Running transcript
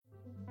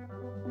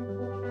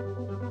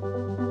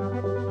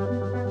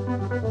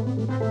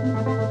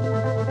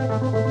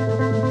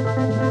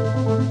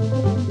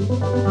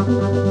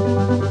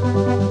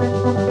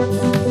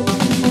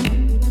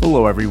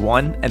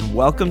everyone, and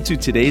welcome to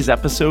today's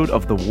episode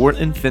of the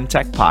Wharton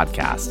FinTech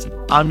Podcast.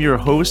 I'm your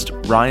host,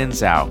 Ryan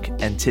Zauk,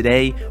 and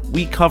today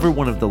we cover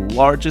one of the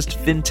largest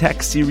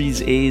FinTech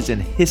Series A's in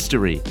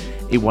history,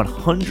 a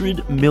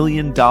 $100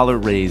 million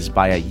raise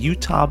by a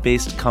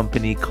Utah-based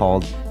company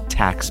called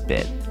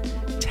TaxBit.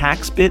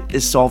 TaxBit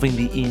is solving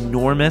the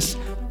enormous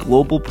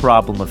global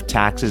problem of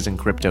taxes and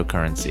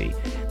cryptocurrency.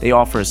 They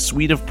offer a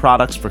suite of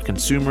products for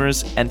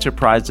consumers,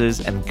 enterprises,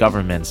 and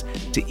governments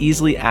to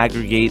easily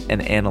aggregate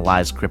and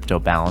analyze crypto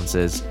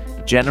balances,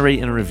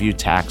 generate and review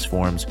tax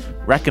forms,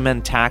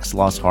 recommend tax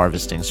loss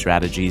harvesting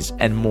strategies,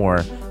 and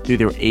more through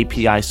their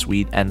API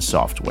suite and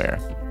software.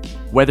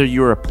 Whether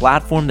you're a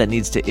platform that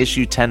needs to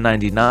issue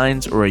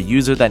 1099s or a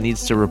user that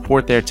needs to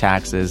report their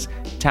taxes,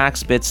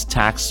 TaxBit's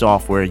tax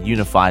software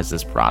unifies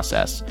this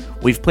process.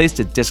 We've placed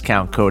a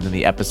discount code in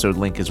the episode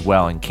link as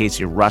well in case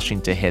you're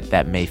rushing to hit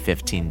that May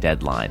 15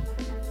 deadline.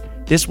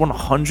 This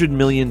 $100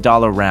 million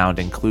round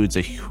includes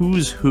a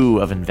who's who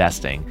of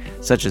investing,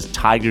 such as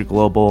Tiger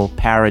Global,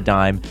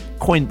 Paradigm,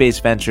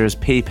 Coinbase Ventures,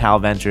 PayPal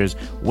Ventures,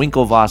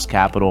 Winklevoss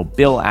Capital,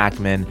 Bill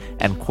Ackman,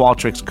 and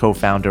Qualtrics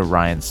co-founder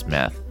Ryan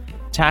Smith.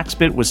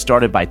 TaxBit was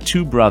started by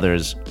two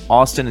brothers,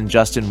 Austin and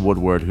Justin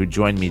Woodward, who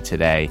joined me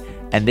today,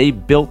 and they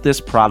built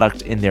this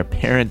product in their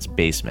parents'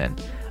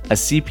 basement. A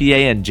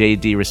CPA and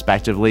JD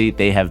respectively,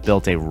 they have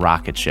built a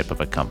rocket ship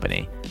of a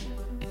company.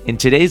 In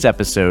today's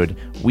episode,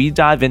 we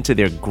dive into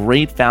their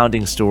great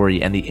founding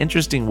story and the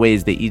interesting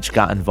ways they each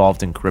got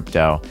involved in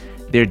crypto,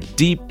 their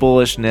deep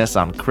bullishness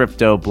on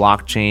crypto,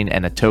 blockchain,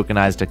 and a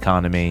tokenized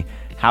economy,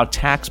 how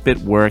TaxBit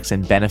works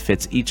and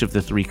benefits each of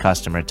the three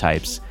customer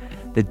types,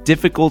 the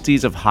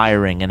difficulties of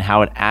hiring and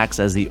how it acts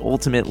as the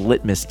ultimate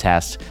litmus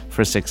test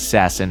for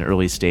success in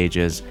early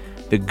stages,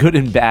 the good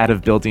and bad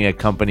of building a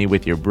company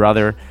with your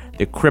brother,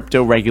 the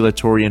crypto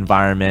regulatory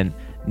environment,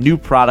 new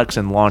products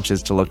and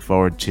launches to look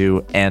forward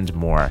to, and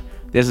more.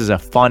 This is a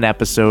fun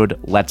episode.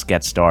 Let's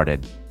get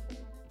started.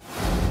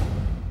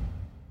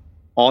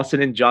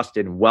 Austin and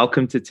Justin,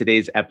 welcome to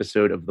today's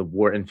episode of the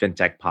Wharton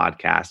FinTech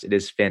Podcast. It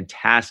is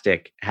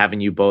fantastic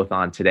having you both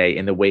on today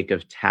in the wake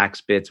of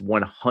TaxBit's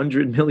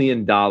 $100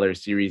 million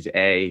Series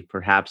A,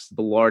 perhaps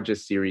the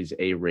largest Series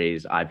A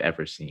raise I've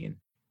ever seen.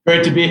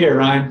 Great to be here,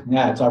 Ryan.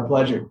 Yeah, it's our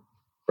pleasure.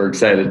 We're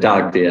excited to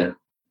talk to you.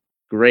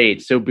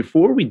 Great. So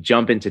before we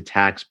jump into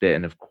TaxBit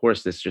and of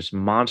course this just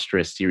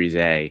monstrous Series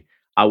A,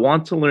 I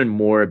want to learn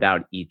more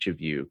about each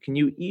of you. Can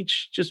you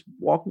each just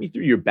walk me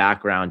through your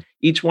background?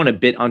 Each one a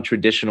bit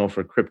untraditional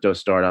for crypto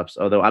startups,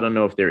 although I don't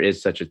know if there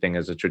is such a thing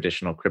as a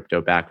traditional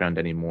crypto background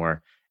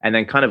anymore. And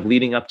then kind of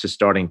leading up to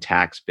starting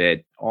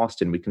TaxBit,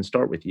 Austin, we can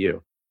start with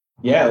you.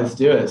 Yeah, let's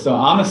do it. So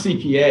I'm a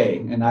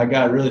CPA and I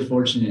got really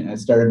fortunate. I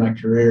started my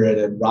career at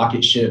a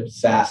rocket ship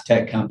SaaS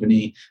tech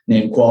company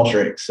named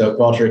Qualtrics. So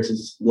Qualtrics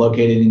is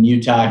located in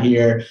Utah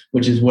here,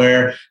 which is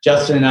where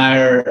Justin and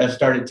I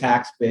started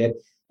TaxBit,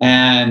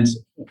 and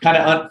kind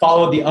of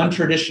followed the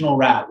untraditional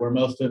route where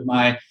most of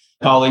my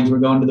colleagues were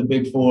going to the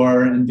Big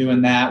Four and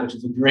doing that, which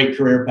is a great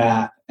career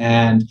path.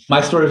 And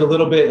my story is a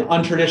little bit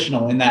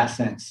untraditional in that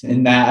sense,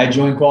 in that I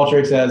joined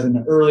Qualtrics as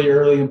an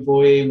early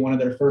employee, one of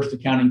their first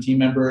accounting team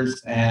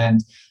members,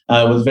 and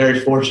was very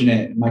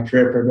fortunate. My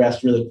career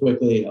progressed really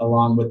quickly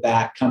along with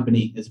that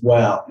company as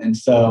well. And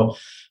so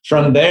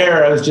from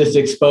there, I was just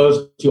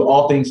exposed to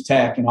all things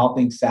tech and all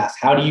things SaaS.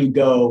 How do you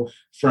go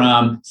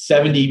from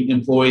 70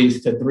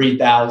 employees to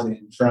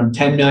 3,000, from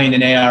 10 million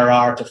in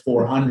ARR to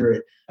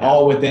 400?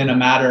 All within a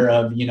matter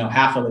of,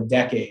 half of a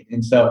decade.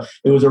 And so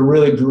it was a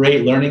really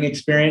great learning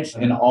experience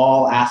in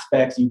all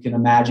aspects you can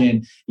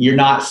imagine. You're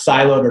not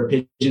siloed or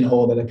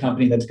pigeonholed at a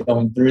company that's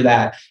going through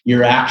that.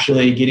 You're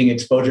actually getting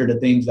exposure to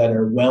things that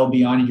are well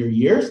beyond your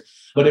years.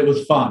 But it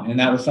was fun. And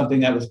that was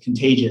something that was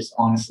contagious,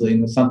 honestly,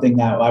 and was something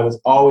that I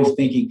was always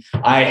thinking,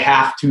 I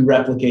have to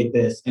replicate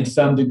this in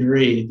some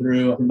degree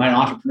through my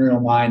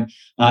entrepreneurial mind.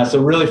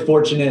 So really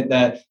fortunate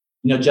that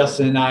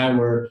Justin and I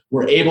were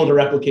able to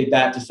replicate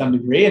that to some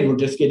degree, and we're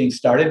just getting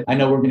started. I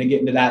know we're going to get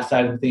into that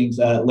side of things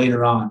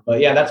later on.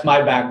 But yeah, that's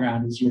my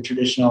background, is your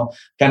traditional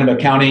kind of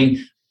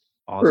accounting.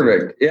 Awesome.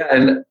 Perfect. Yeah,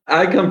 and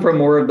I come from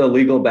more of the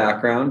legal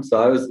background.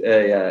 So I was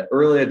a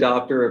early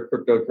adopter of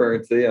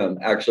cryptocurrency.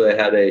 Actually,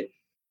 I had a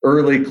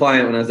early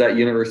client when I was at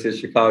University of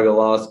Chicago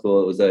Law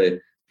School. It was a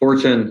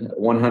Fortune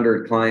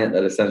 100 client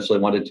that essentially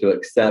wanted to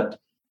accept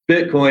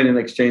Bitcoin in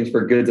exchange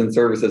for goods and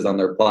services on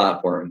their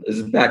platform. This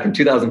is back in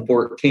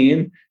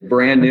 2014,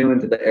 brand new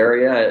into the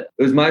area. It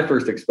was my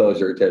first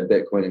exposure to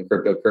Bitcoin and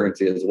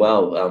cryptocurrency as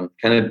well.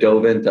 Kind of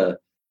dove into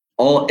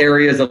all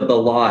areas of the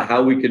law,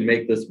 how we could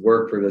make this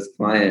work for this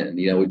client.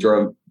 And, we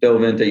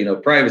dove into,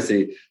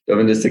 privacy, dove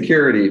into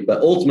security,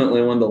 but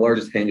ultimately one of the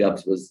largest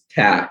hangups was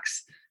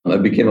tax. I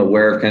became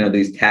aware of kind of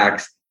these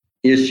tax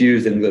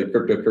issues in the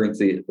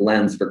cryptocurrency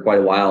lens for quite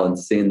a while, and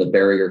seeing the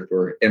barrier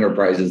for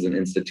enterprises and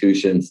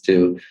institutions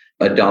to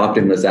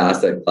adopting this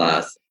asset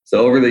class.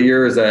 So over the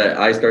years,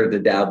 I started to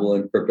dabble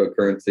in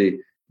cryptocurrency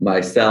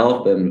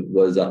myself and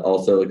was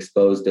also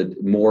exposed to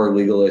more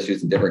legal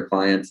issues and different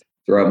clients.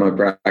 throughout my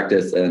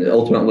practice, and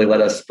ultimately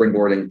led us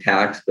springboarding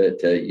tax, but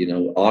to,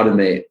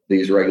 automate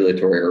these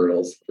regulatory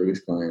hurdles for these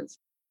clients.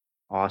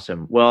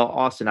 Awesome. Well,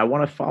 Austin, I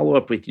want to follow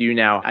up with you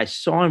now. I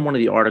saw in one of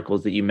the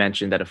articles that you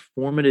mentioned that a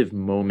formative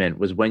moment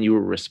was when you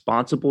were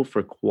responsible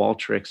for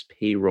Qualtrics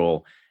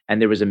payroll, and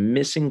there was a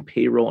missing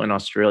payroll in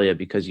Australia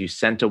because you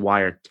sent a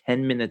wire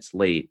 10 minutes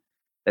late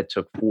that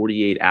took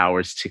 48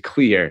 hours to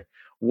clear.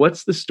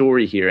 What's the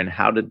story here, and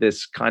how did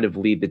this kind of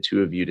lead the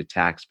two of you to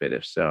TaxBit,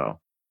 if so?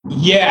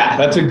 Yeah,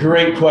 that's a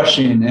great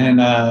question. And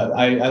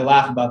I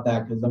laugh about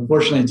that because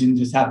unfortunately it didn't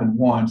just happen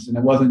once. And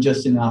it wasn't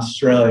just in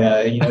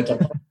Australia. It's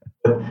a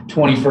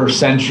 21st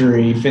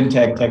century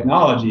fintech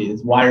technology.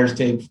 Wires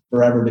take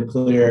forever to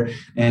clear.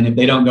 And if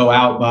they don't go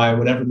out by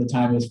whatever the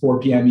time is, 4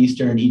 p.m.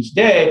 Eastern each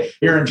day,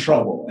 you're in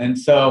trouble. And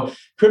so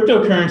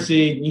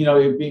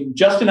cryptocurrency,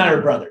 Justin and I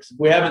are brothers.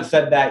 We haven't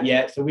said that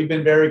yet. So we've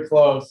been very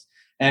close.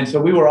 And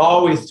so we were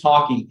always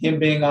talking, him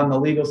being on the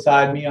legal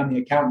side, me on the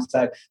accountant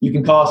side. You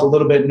can call us a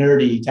little bit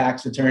nerdy,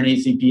 tax attorney,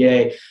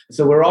 CPA.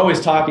 So we're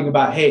always talking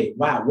about, hey,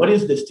 wow, what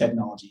is this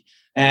technology?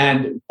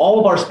 And all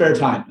of our spare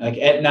time, like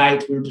at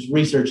night, we were just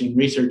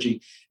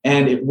researching.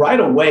 And right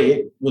away,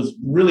 it was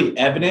really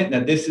evident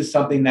that this is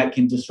something that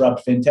can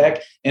disrupt fintech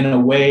in a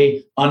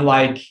way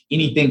unlike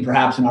anything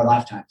perhaps in our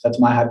lifetimes. That's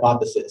my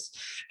hypothesis.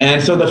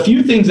 And so the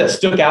few things that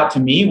stuck out to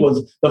me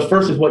was the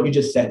first is what you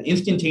just said,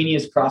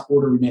 instantaneous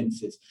cross-border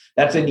remittances.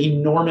 That's an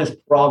enormous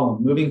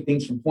problem, moving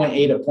things from point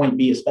A to point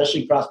B,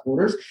 especially cross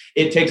borders.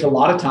 It takes a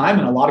lot of time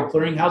and a lot of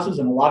clearinghouses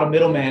and a lot of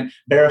middlemen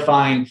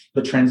verifying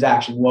the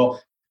transaction.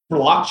 Well,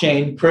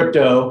 blockchain,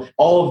 crypto,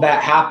 all of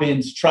that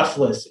happens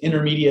trustless,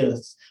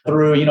 intermediates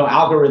through,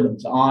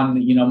 algorithms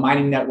on,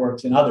 mining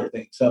networks and other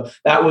things. So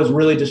that was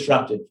really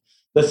disruptive.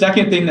 The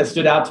second thing that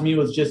stood out to me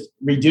was just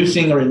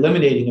reducing or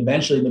eliminating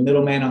eventually the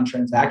middleman on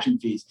transaction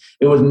fees.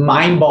 It was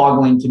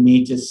mind-boggling to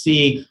me to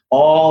see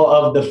all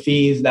of the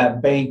fees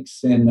that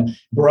banks and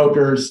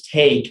brokers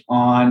take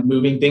on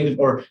moving things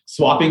or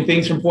swapping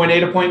things from point A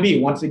to point B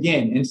once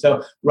again. And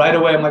so right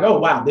away, I'm like, oh,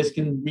 wow, this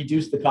can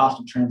reduce the cost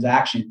of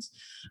transactions.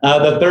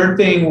 The third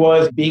thing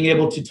was being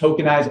able to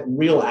tokenize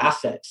real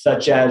assets,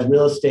 such as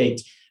real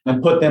estate,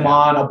 and put them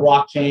on a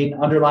blockchain,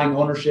 underlying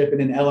ownership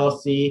in an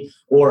LLC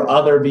or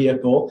other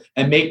vehicle,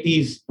 and make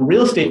these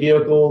real estate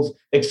vehicles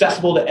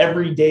accessible to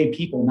everyday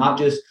people, not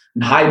just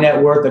high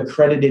net worth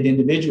accredited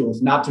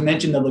individuals, not to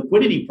mention the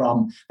liquidity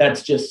problem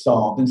that's just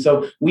solved. And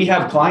so we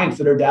have clients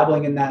that are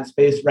dabbling in that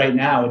space right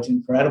now. It's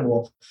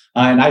incredible.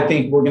 And I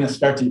think we're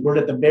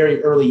at the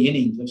very early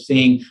innings of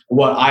seeing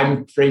what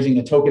I'm phrasing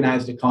a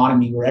tokenized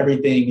economy where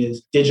everything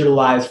is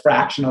digitalized,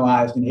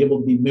 fractionalized, and able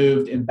to be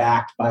moved and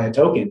backed by a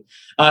token.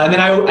 And then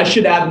I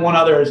should add one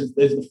other is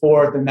the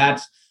fourth, and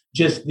that's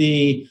just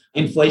the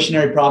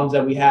inflationary problems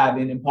that we have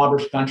in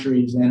impoverished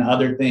countries and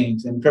other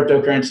things. And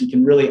cryptocurrency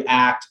can really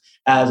act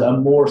as a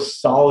more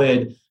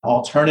solid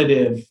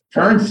alternative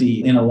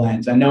currency in a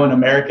lens. I know in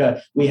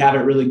America, we have it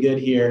really good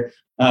here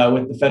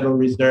with the Federal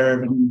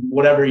Reserve, and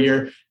whatever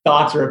your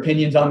thoughts or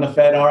opinions on the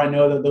Fed are, I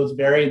know that those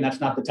vary, and that's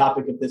not the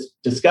topic of this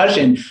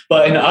discussion.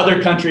 But in other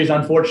countries,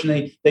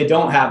 unfortunately, they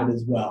don't have it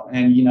as well.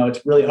 And,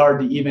 it's really hard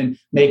to even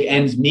make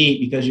ends meet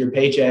because your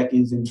paycheck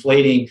is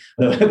inflating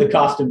the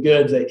cost of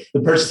goods.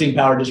 The purchasing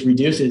power just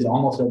reduces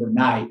almost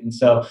overnight. And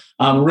so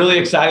I'm really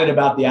excited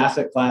about the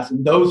asset class.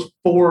 And those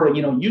four,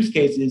 use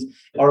cases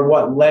are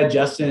what led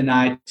Justin and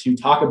I to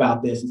talk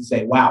about this and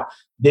say, wow,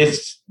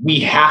 we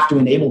have to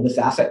enable this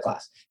asset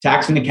class.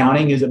 Tax and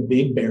accounting is a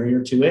big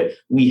barrier to it.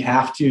 We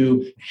have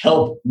to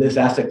help this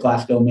asset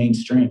class go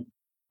mainstream.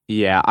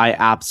 Yeah, I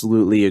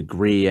absolutely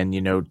agree. And,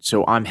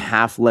 so I'm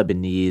half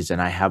Lebanese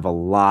and I have a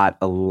lot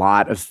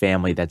of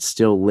family that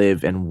still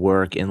live and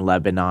work in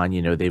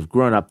Lebanon. They've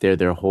grown up there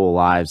their whole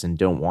lives and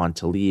don't want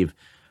to leave.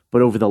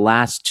 But over the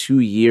last 2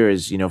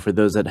 years, for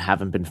those that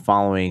haven't been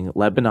following,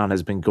 Lebanon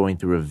has been going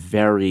through a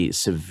very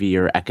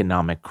severe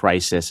economic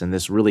crisis. And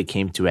this really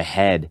came to a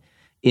head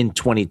in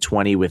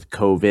 2020 with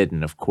COVID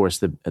and, of course,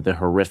 the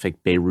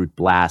horrific Beirut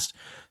blast.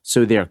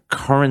 So their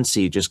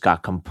currency just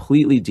got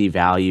completely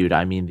devalued.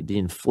 I mean, the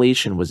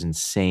inflation was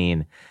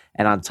insane.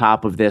 And on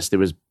top of this, there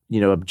was,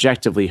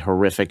 objectively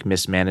horrific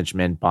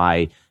mismanagement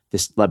by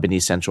this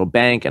Lebanese central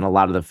bank and a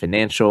lot of the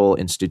financial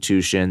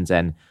institutions,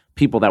 and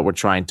people that were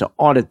trying to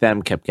audit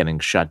them kept getting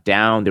shut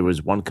down. There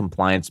was one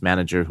compliance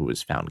manager who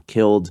was found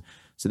killed.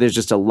 So there's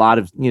just a lot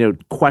of,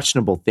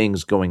 questionable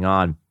things going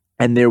on.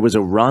 And there was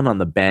a run on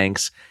the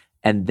banks.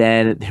 And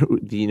then,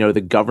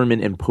 the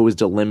government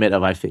imposed a limit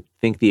of, I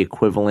think, the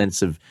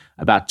equivalence of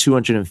about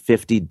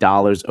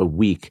 $250 a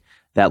week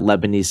that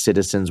Lebanese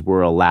citizens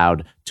were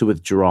allowed to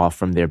withdraw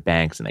from their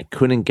banks. And they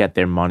couldn't get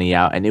their money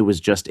out. And it was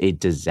just a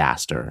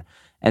disaster.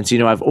 And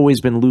so, I've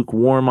always been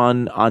lukewarm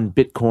on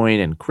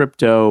Bitcoin and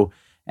crypto.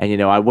 And,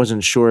 I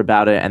wasn't sure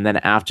about it. And then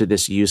after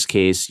this use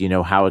case,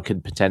 how it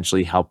could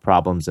potentially help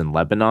problems in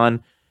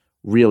Lebanon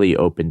really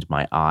opened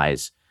my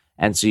eyes.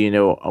 And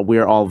so,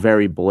 we're all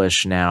very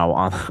bullish now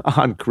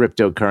on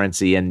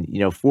cryptocurrency.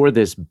 And, for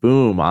this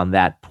boom on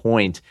that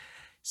point,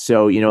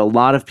 So, a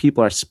lot of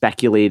people are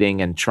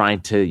speculating and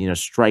trying to,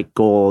 strike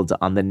gold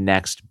on the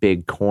next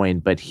big coin.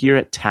 But here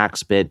at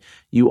TaxBit,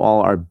 you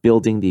all are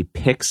building the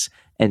picks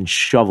and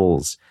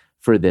shovels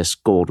for this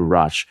gold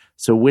rush.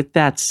 So with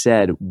that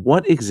said,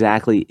 what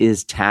exactly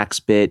is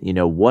TaxBit?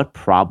 What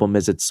problem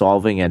is it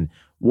solving, and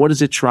what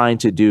is it trying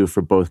to do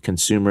for both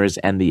consumers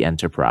and the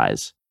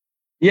enterprise?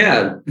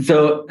 Yeah.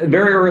 So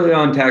very early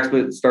on,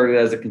 TaxBit started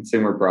as a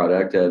consumer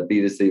product,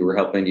 B2C. We're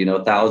helping,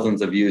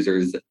 thousands of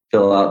users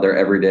fill out their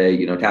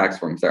everyday, tax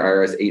forms, their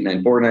IRS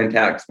 8949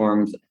 tax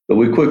forms. But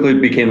we quickly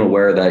became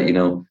aware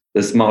that,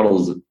 this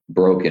model's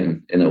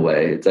broken in a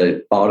way. It's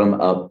a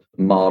bottom-up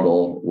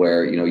model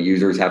where,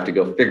 users have to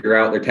go figure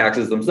out their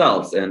taxes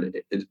themselves. And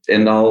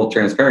in all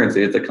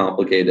transparency, it's a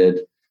complicated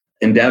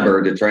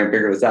endeavor to try and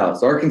figure this out.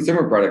 So our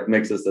consumer product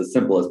makes this as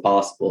simple as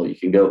possible. You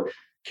can go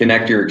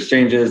connect your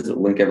exchanges,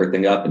 link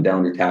everything up, and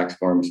download your tax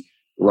forms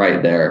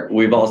right there.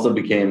 We've also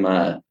became,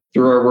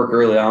 through our work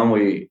early on,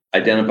 we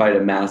identified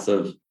a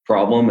massive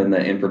problem in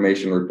the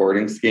information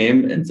reporting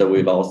scheme. And so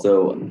we've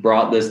also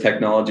brought this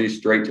technology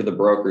straight to the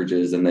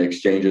brokerages and the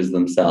exchanges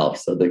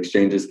themselves. So the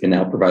exchanges can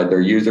now provide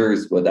their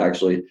users with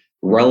actually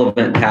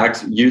relevant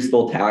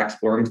useful tax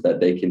forms that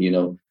they can,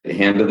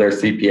 hand to their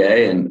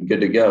CPA and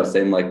good to go.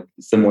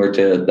 Similar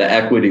to the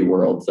equity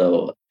world.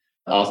 So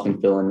Austin,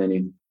 fill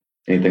in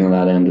anything on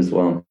that end as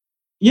well.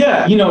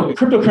 Yeah,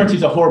 cryptocurrency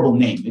is a horrible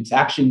name. It's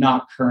actually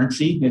not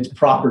currency, it's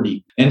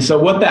property. And so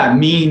what that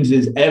means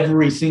is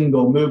every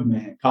single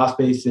movement, cost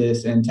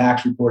basis and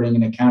tax reporting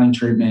and accounting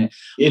treatment,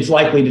 it's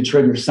likely to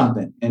trigger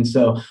something. And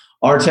so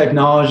our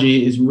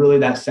technology is really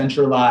that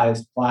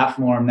centralized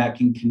platform that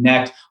can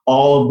connect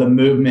all of the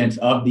movements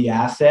of the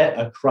asset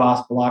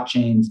across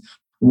blockchains,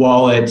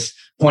 wallets,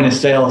 point of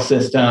sale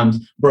systems,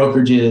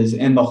 brokerages,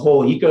 and the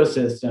whole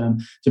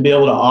ecosystem to be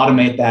able to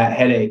automate that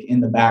headache in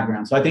the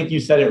background. So I think you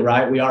said it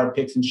right. We are a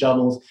picks and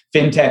shovels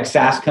fintech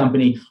SaaS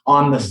company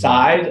on the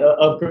side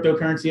of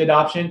cryptocurrency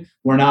adoption.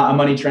 We're not a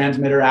money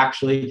transmitter,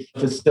 actually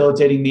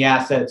facilitating the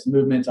assets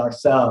movements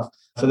ourselves.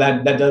 So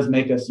that does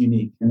make us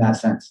unique in that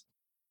sense.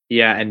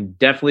 Yeah, and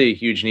definitely a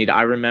huge need.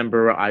 I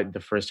remember the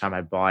first time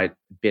I bought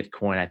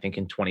Bitcoin, I think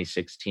in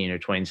 2016 or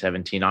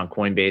 2017 on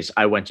Coinbase,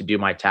 I went to do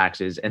my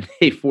taxes and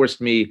they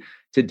forced me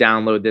to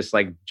download this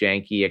like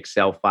janky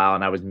Excel file,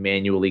 and I was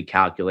manually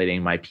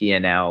calculating my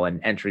P&L and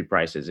entry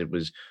prices. It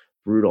was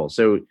brutal.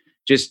 So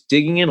just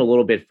digging in a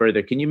little bit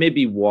further, can you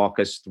maybe walk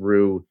us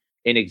through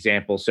an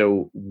example?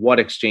 So what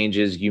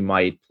exchanges you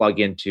might plug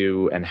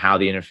into and how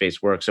the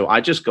interface works? So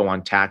I just go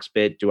on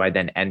TaxBit. Do I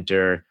then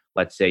enter,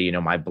 let's say,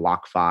 my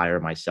BlockFi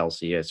or my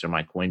Celsius or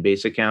my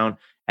Coinbase account,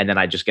 and then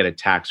I just get a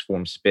tax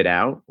form spit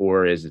out,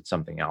 or is it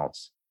something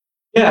else?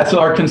 Yeah, so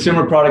our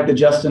consumer product that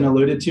Justin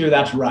alluded to,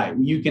 that's right.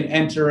 You can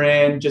enter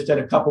in just at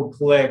a couple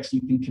clicks.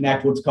 You can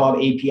connect what's called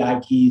API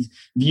keys,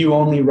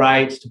 view-only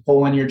rights to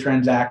pull in your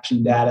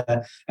transaction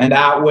data. And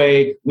that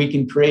way, we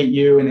can create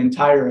you an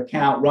entire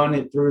account, run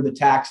it through the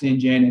tax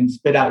engine, and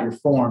spit out your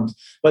forms.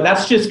 But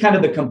that's just kind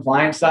of the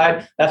compliance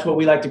side. That's what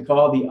we like to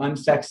call the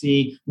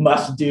unsexy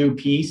must-do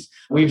piece.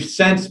 We've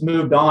since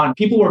moved on.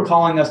 People were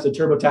calling us the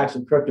TurboTax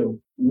of crypto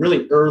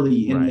really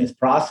early in this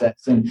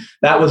process. And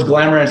that was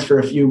glamorous for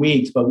a few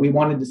weeks, but we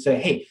wanted to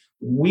say, hey,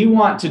 we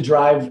want to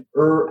drive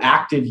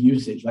active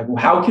usage. Like,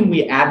 how can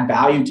we add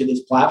value to this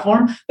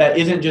platform that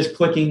isn't just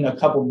clicking a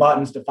couple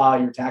buttons to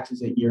file your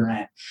taxes at year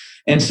end?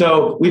 And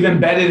so we've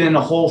embedded in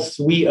a whole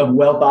suite of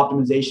wealth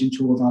optimization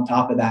tools on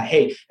top of that.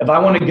 Hey, if I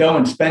want to go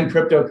and spend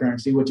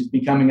cryptocurrency, which is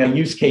becoming a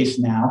use case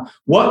now,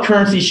 what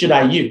currency should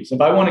I use?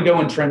 If I want to go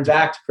and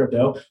transact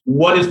crypto,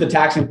 what is the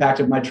tax impact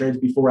of my trades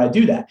before I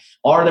do that?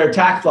 Are there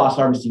tax loss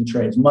harvesting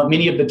trades?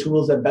 Many of the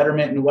tools that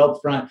Betterment and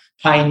Wealthfront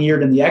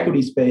pioneered in the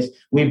equity space,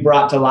 we've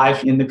brought to life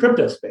in the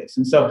crypto space.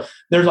 And so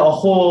there's a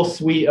whole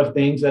suite of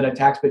things that a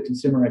TaxBit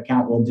consumer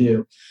account will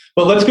do.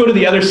 But let's go to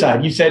the other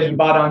side. You said you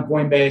bought on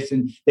Coinbase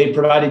and they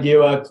provided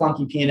you a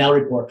clunky P&L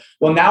report.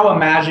 Well, now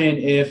imagine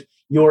if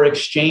your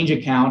exchange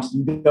accounts,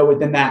 you go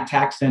within that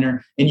tax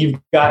center and you've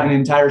got an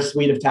entire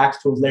suite of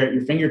tax tools there at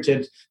your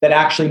fingertips that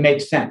actually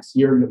make sense.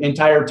 Your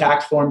entire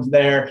tax forms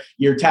there,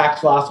 your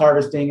tax loss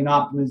harvesting and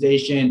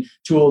optimization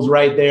tools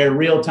right there,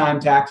 real-time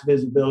tax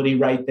visibility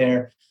right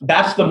there.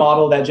 That's the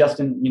model that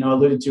Justin,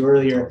 alluded to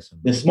earlier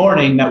this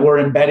morning, that we're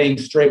embedding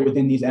straight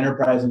within these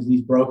enterprises,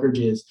 these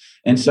brokerages.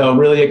 And so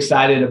really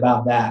excited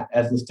about that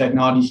as this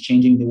technology is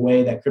changing the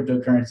way that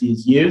cryptocurrency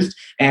is used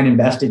and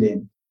invested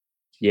in.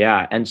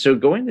 Yeah. And so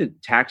going to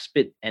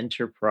TaxBit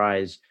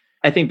Enterprise,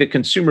 I think the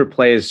consumer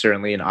play is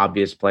certainly an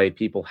obvious play.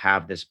 People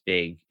have this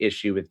big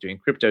issue with doing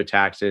crypto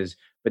taxes,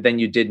 but then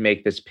you did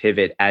make this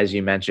pivot, as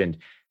you mentioned.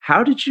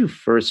 How did you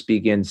first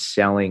begin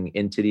selling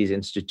into these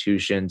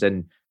institutions,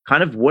 and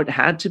kind of what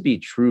had to be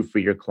true for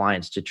your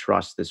clients to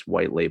trust this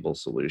white label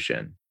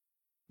solution?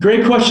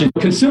 Great question.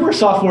 Consumer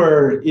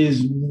software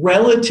is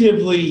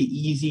relatively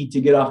easy to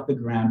get off the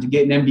ground, to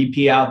get an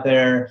MVP out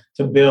there,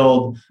 to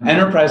build.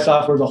 Enterprise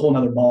software is a whole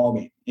nother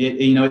ballgame.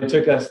 It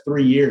took us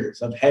 3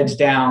 years of heads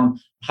down,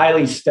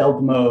 highly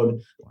stealth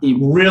mode,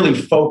 really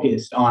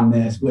focused on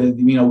this with,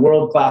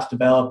 world-class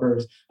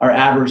developers. Our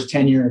average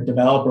tenure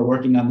developer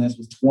working on this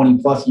was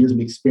 20 plus years of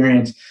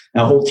experience,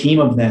 and a whole team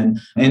of them.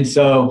 And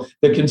so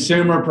the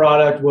consumer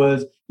product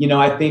was,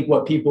 I think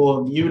what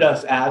people viewed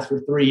us as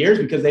for 3 years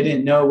because they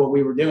didn't know what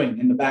we were doing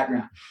in the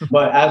background.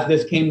 But as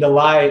this came to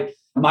light,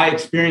 my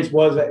experience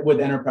was with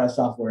enterprise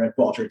software at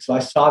Qualtrics. So I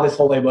saw this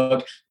whole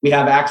playbook. We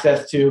have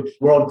access to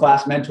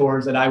world-class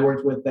mentors that I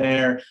worked with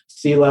there,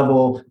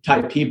 C-level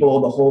type people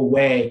the whole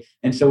way.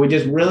 And so we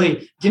just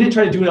really didn't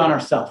try to do it on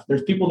ourselves.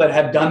 There's people that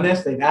have done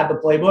this, they've had the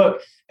playbook,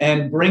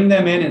 and bring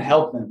them in and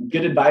help them.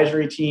 Good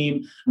advisory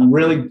team, a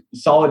really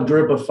solid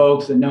group of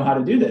folks that know how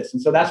to do this.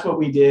 And so that's what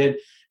we did.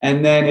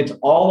 And then it's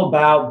all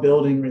about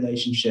building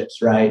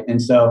relationships, right?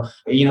 And so,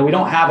 we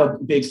don't have a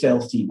big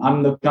sales team.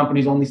 I'm the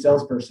company's only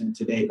salesperson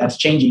today. That's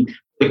changing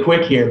really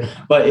quick here.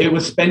 But it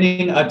was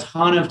spending a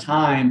ton of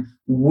time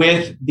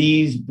with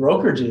these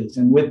brokerages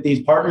and with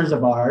these partners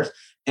of ours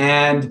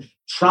and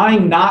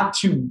trying not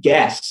to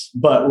guess,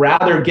 but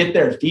rather get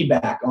their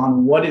feedback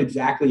on what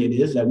exactly it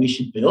is that we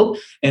should build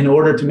in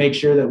order to make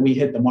sure that we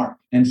hit the mark.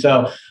 And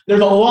so there's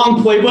a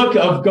long playbook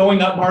of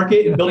going up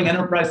market and building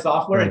enterprise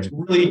software. It's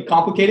really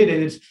complicated,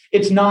 and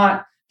it's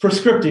not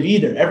prescriptive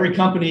either. Every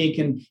company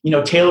can,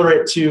 tailor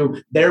it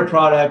to their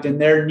product and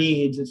their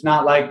needs. It's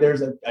not like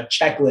there's a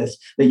checklist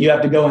that you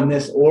have to go in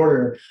this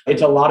order.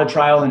 It's a lot of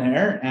trial and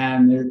error,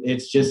 and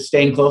it's just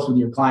staying close with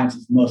your clients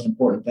is the most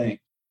important thing.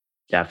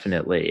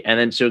 Definitely. And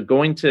then so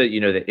going to,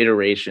 the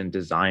iteration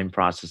design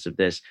process of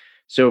this.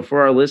 So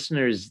for our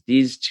listeners,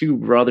 these two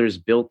brothers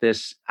built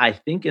this, I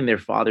think, in their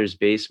father's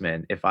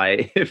basement,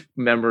 if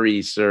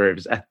memory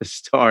serves at the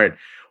start.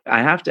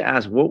 I have to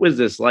ask, what was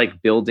this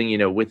like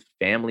building, with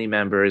family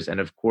members and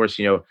of course,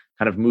 kind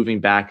of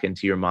moving back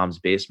into your mom's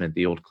basement,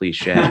 the old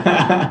cliche?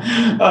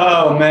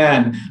 Oh,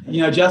 man.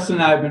 Justin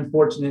and I have been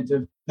fortunate to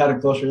have had a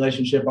close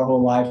relationship our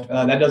whole life.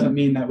 That doesn't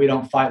mean that we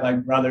don't fight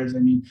like brothers. I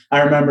mean,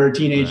 I remember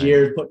teenage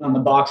years putting on the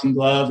boxing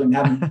gloves and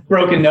having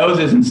broken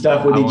noses and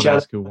stuff with each other.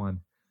 Ask who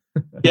won.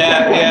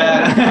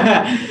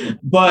 Yeah.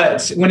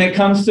 But when it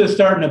comes to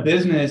starting a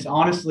business,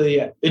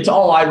 honestly, it's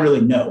all I really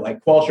know.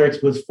 Like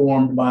Qualtrics was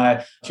formed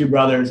by two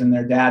brothers and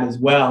their dad as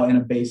well in a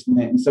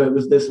basement. And so it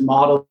was this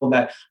model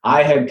that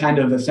I had kind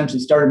of essentially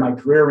started my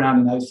career around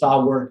and I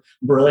saw work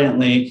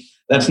brilliantly.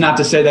 That's not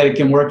to say that it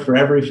can work for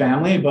every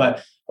family,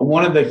 but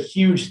one of the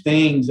huge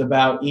things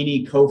about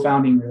any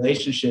co-founding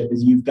relationship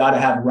is you've got to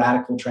have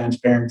radical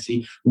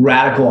transparency,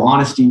 radical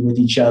honesty with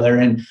each other.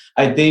 And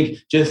I think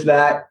just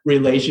that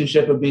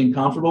relationship of being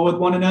comfortable with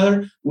one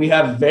another, we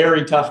have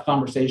very tough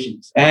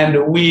conversations.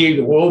 And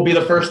we will be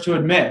the first to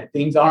admit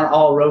things aren't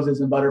all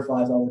roses and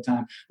butterflies all the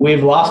time.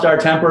 We've lost our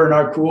temper and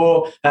our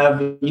cool,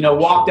 have,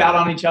 walked out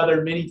on each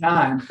other many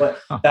times,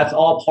 but that's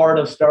all part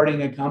of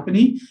starting a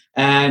company.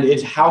 And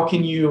it's how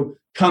can you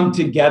come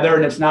together,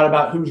 and it's not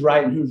about who's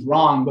right and who's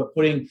wrong, but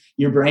putting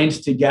your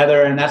brains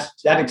together. And that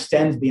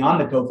extends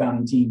beyond the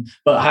co-founding team,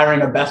 but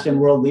hiring a best in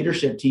world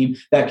leadership team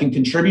that can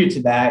contribute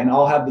to that and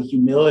all have the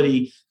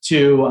humility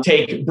to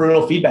take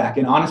brutal feedback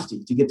and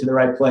honesty to get to the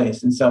right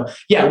place. And so,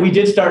 yeah, we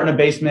did start in a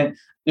basement.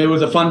 It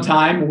was a fun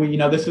time.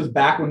 This was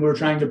back when we were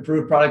trying to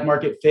prove product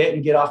market fit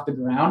and get off the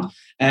ground.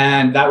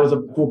 And that was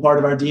a cool part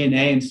of our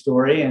DNA and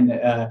story. And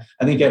I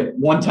think at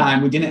one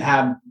time we didn't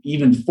have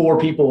even 4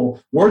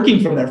 people working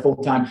from there full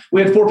time.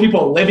 We had 4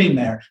 people living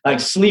there,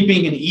 like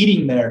sleeping and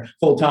eating there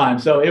full time.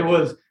 So it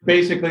was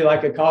basically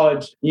like a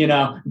college,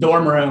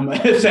 dorm room,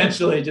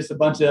 essentially just a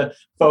bunch of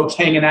folks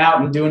hanging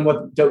out and doing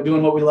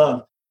what we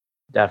love.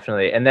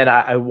 Definitely. And then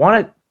I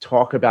want to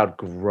talk about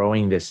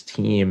growing this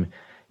team.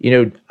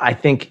 I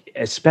think,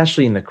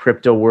 especially in the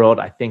crypto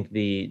world, I think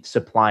the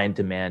supply and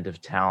demand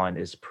of talent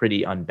is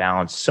pretty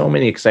unbalanced. So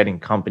many exciting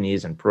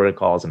companies and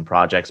protocols and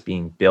projects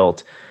being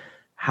built.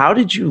 How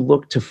did you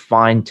look to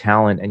find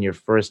talent and your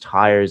first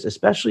hires,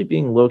 especially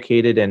being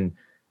located in,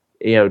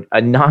 a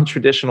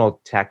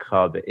non-traditional tech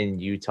hub in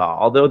Utah?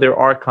 Although there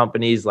are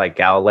companies like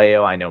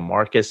Galileo, I know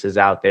Marcus is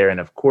out there, and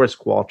of course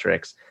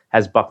Qualtrics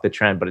has bucked the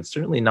trend, but it's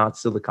certainly not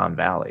Silicon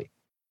Valley.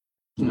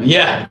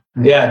 Yeah,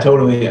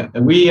 totally.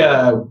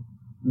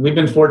 We've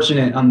been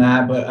fortunate on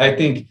that, but I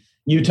think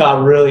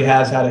Utah really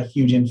has had a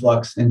huge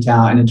influx in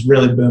talent, and it's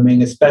really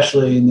booming,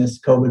 especially in this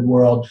COVID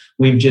world.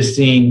 We've just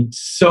seen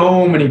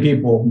so many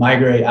people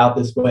migrate out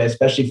this way,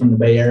 especially from the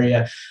Bay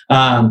Area.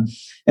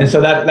 And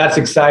so that's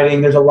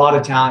exciting. There's a lot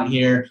of talent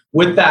here.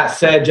 With that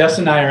said,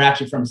 Justin and I are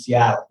actually from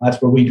Seattle.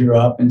 That's where we grew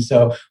up. And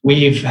so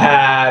we've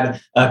had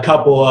a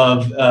couple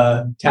of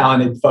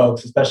talented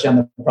folks, especially on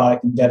the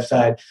product and dev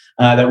side,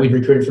 that we've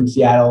recruited from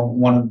Seattle,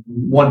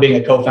 one being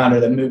a co-founder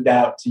that moved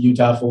out to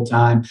Utah full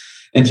time.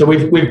 And so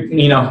we've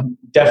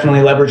definitely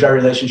leveraged our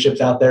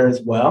relationships out there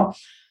as well.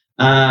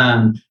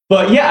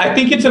 But yeah, I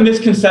think it's a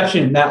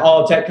misconception that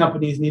all tech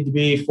companies need to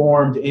be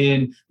formed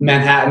in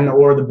Manhattan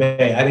or the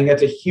Bay. I think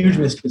that's a huge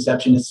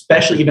misconception,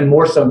 especially even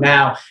more so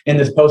now in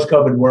this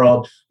post-COVID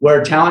world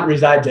where talent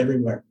resides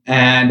everywhere.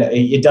 And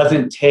it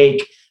doesn't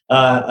take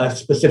a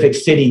specific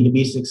city to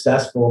be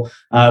successful,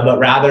 but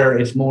rather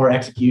it's more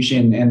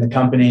execution and the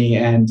company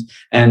and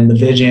the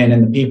vision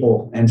and the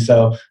people. And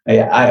so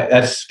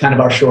that's kind of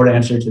our short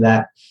answer to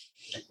that.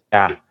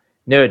 Yeah,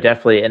 no,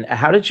 definitely. And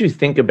how did you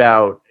think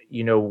about,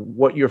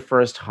 what your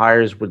first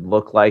hires would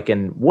look like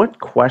and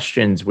what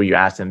questions were you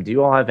asked them? Do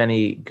you all have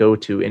any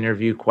go-to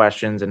interview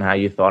questions and how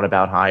you thought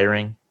about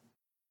hiring?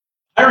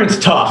 Hiring's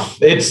tough.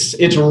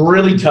 It's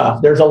really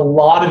tough. There's a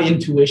lot of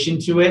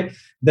intuition to it.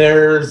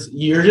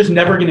 You're just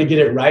never going to get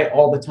it right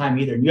all the time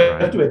either. You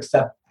have to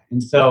accept that.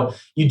 And so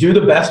you do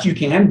the best you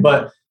can,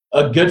 but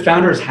good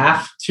founders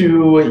have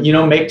to,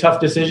 make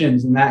tough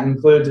decisions. And that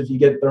includes, if you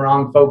get the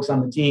wrong folks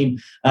on the team,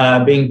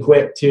 being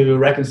quick to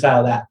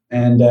reconcile that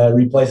and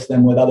replace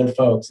them with other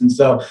folks. And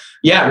so,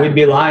 yeah, we'd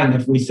be lying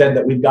if we said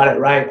that we've got it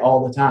right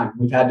all the time.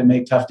 We've had to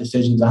make tough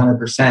decisions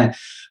 100%.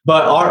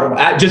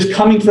 But just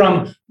coming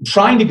from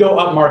trying to go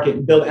up market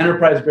and build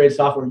enterprise grade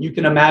software, you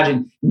can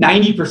imagine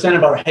 90%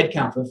 of our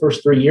headcount for the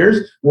first 3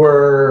 years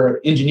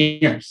were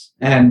engineers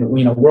and,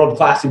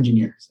 world-class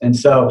engineers. And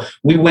so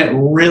we went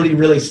really,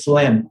 really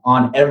slim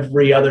on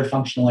every other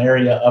functional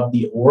area of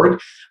the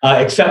org,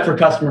 except for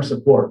customer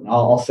support.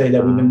 I'll say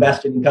that we've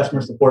invested in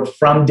customer support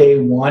from day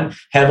one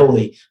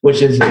heavily,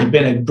 which has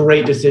been a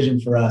great decision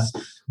for us.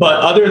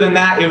 But other than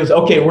that, it was,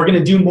 okay, we're going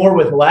to do more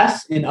with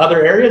less in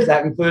other areas.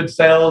 That includes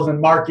sales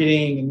and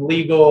marketing and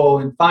legal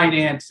and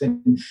finance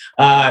and,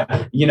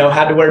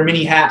 had to wear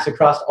many hats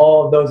across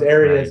all of those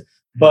areas.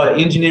 But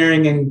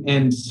engineering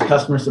and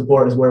customer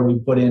support is where we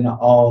put in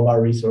all of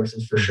our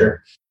resources for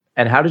sure.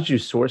 And how did you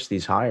source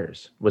these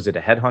hires? Was it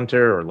a headhunter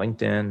or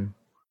LinkedIn?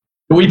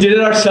 We did it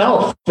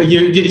ourselves. But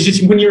it's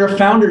just when you're a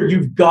founder,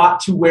 you've got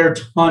to wear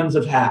tons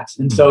of hats.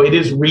 And so it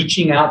is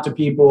reaching out to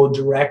people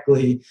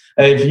directly.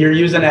 If you're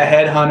using a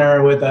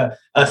headhunter with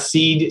a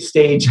seed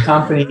stage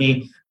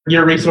company,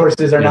 your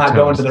resources are not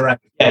going to the right.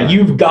 Yeah,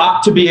 you've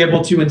got to be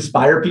able to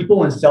inspire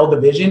people and sell the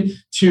vision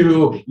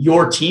to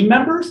your team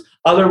members.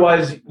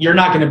 Otherwise, you're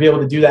not going to be able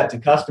to do that to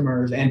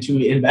customers and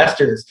to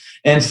investors.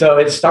 And so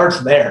it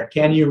starts there.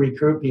 Can you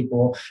recruit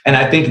people? And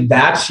I think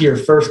that's your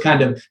first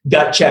kind of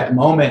gut check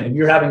moment. If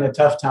you're having a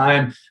tough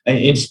time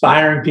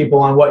inspiring people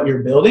on what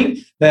you're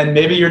building, then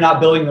maybe you're not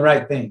building the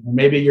right thing. Or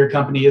maybe your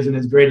company isn't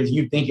as great as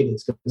you think it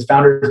is, because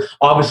founders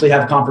obviously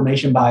have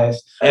confirmation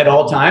bias at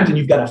all times, and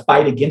you've got to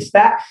fight against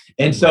that.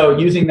 And so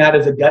using that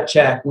as a gut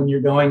check when you're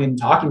going and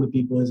talking to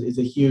people is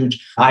a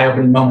huge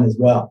eye-opening moment as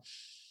well.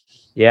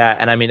 Yeah.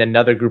 And I mean,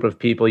 another group of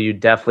people you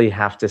definitely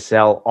have to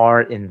sell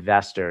are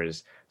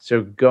investors.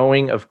 So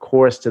going, of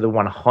course, to the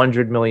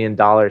 $100 million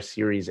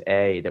Series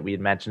A that we had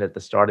mentioned at the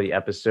start of the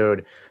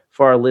episode.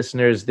 For our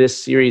listeners, this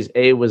Series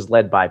A was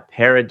led by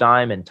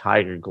Paradigm and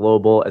Tiger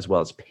Global, as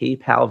well as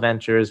PayPal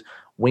Ventures,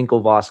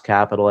 Winklevoss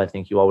Capital, I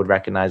think you all would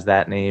recognize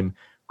that name,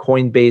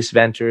 Coinbase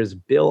Ventures,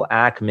 Bill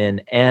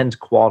Ackman, and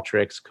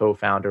Qualtrics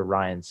co-founder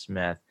Ryan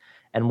Smith.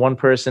 And one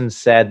person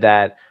said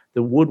that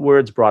the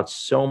Woodwards brought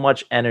so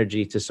much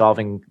energy to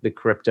solving the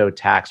crypto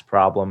tax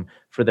problem.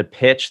 For the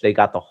pitch, they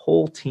got the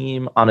whole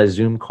team on a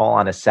Zoom call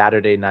on a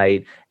Saturday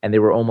night, and they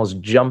were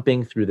almost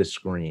jumping through the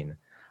screen.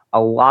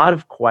 A lot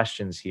of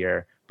questions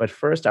here, but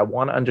first I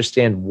want to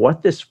understand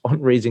what this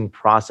fundraising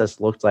process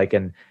looked like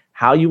and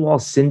how you all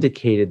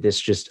syndicated this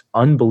just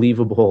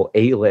unbelievable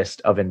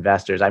A-list of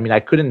investors. I mean, I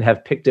couldn't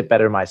have picked it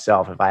better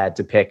myself if I had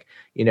to pick,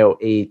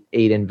 eight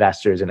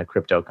investors in a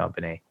crypto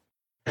company.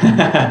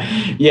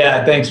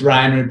 Yeah, thanks,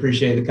 Ryan. We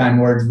appreciate the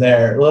kind words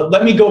there.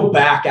 Let me go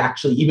back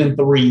actually even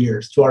 3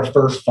 years to our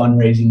first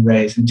fundraising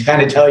raise and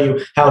kind of tell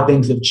you how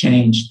things have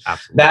changed.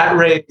 Absolutely. That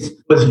raise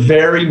was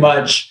very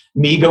much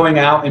me going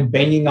out and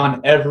banging on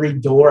every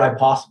door I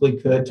possibly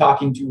could,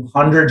 talking to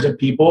hundreds of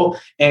people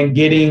and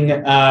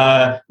getting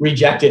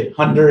rejected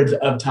hundreds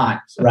of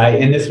times,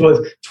 right? And this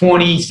was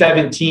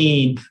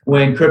 2017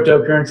 when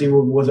cryptocurrency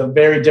was a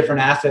very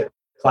different asset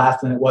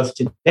class than it was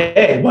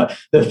today. But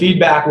the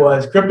feedback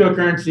was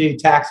cryptocurrency,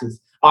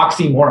 taxes,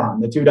 oxymoron.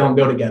 The two don't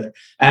go together.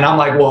 And I'm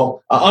like,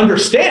 well, I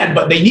understand,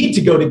 but they need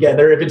to go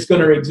together if it's going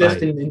to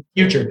exist in the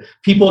future.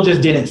 People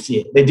just didn't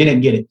see it. They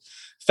didn't get it.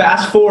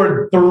 Fast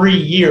forward 3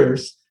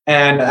 years.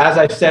 And as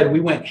I said, we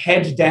went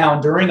heads down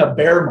during a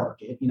bear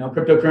market.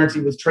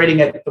 Cryptocurrency was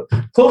trading at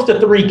close to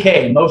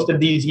 3K most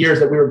of these years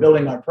that we were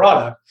building our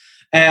product.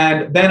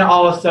 And then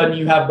all of a sudden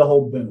you have the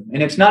whole boom.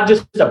 And it's not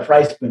just a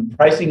price boom.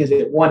 Pricing is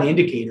one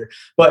indicator,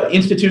 but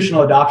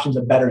institutional adoption is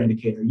a better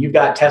indicator. You've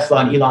got Tesla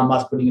and Elon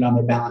Musk putting it on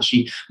their balance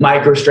sheet,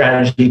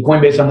 MicroStrategy,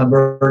 Coinbase on the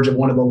verge of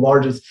one of the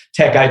largest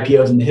tech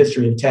IPOs in the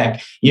history of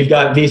tech. You've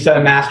got Visa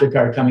and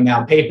MasterCard coming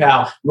out,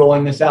 PayPal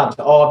rolling this out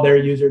to all of their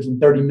users and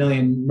 30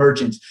 million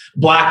merchants,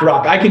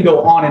 BlackRock. I can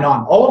go on and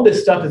on. All of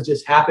this stuff has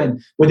just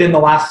happened within the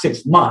last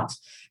 6 months.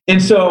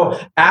 And so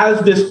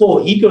as this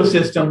whole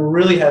ecosystem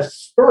really has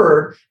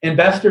spurred,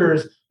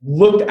 investors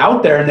looked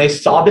out there and they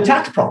saw the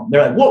tax problem.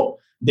 They're like, whoa,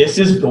 this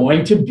is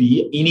going to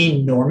be an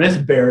enormous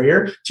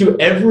barrier to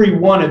every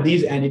one of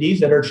these entities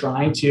that are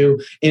trying to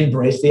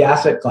embrace the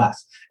asset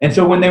class. And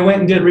so when they went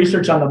and did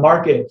research on the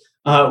market,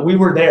 we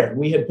were there.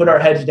 We had put our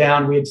heads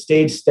down. We had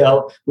stayed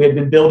still. We had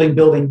been building,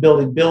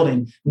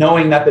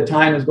 knowing that the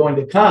time is going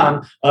to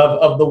come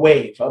of the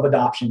wave of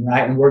adoption,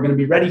 right? And we're going to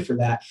be ready for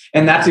that.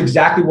 And that's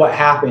exactly what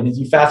happened. As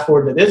you fast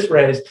forward to this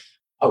raise,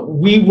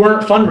 we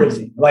weren't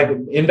fundraising. Like,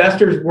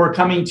 investors were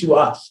coming to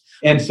us.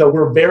 And so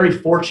we're very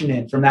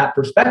fortunate from that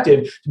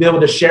perspective to be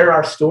able to share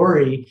our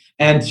story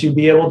and to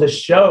be able to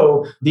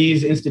show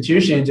these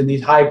institutions and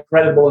these high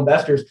credible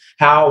investors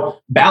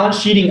how balance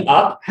sheeting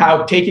up,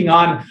 how taking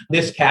on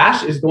this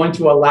cash is going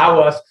to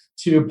allow us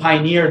to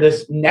pioneer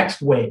this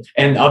next wave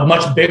and a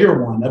much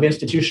bigger one of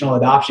institutional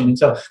adoption. And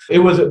so it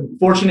was a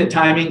fortunate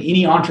timing.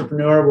 Any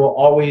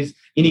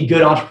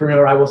good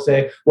entrepreneur, I will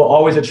say, will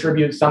always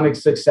attribute some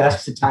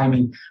success to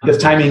timing,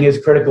 because timing is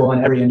critical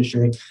in every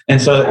industry.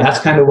 And so that's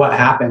kind of what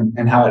happened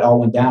and how it all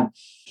went down.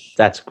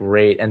 That's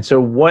great. And so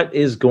what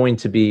is going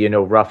to be,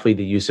 roughly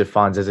the use of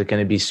funds? Is it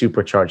going to be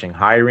supercharging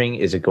hiring?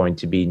 Is it going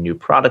to be new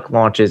product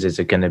launches? Is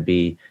it going to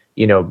be,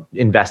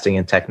 investing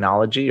in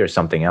technology or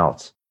something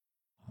else?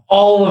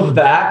 All of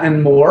that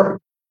and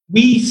more.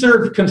 We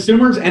serve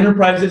consumers,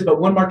 enterprises, but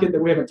one market that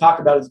we haven't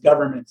talked about is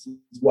governments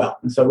as well.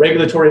 And so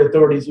regulatory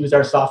authorities use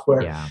our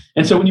software. Yeah.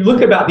 And so when you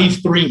look about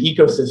these three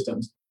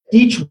ecosystems,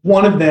 each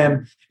one of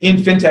them in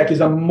fintech is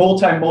a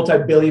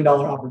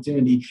multi-billion-dollar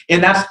opportunity.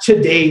 And that's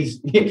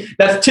today's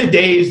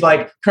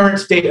like current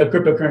state of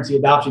cryptocurrency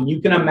adoption.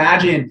 You can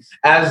imagine,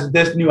 as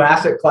this new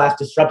asset class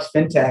disrupts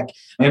fintech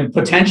and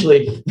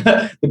potentially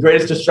the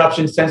greatest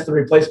disruption since the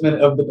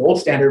replacement of the gold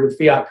standard with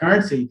fiat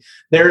currency,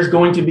 there's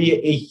going to be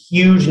a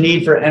huge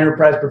need for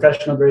enterprise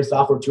professional grade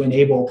software to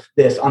enable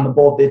this on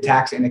both the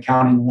tax and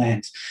accounting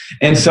lens.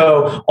 And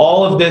so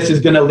all of this is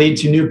going to lead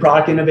to new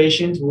product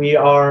innovations. We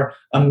are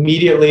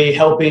immediately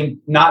helping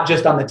not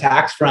just on the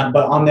tax front,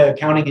 but on the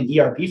accounting and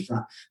ERP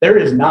front. There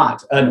is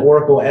not an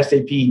Oracle,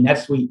 SAP,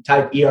 NetSuite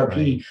type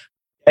ERP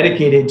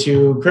dedicated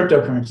to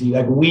cryptocurrency.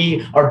 Like,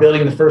 we are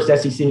building the first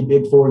SEC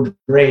Big Four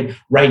grade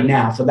right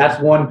now. So that's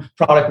one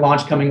product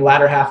launch coming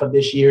latter half of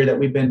this year that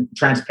we've been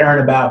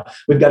transparent about.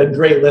 We've got a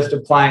great list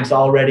of clients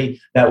already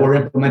that we're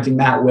implementing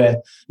that with.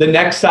 The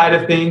next side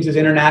of things is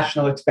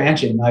international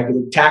expansion. Like,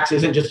 tax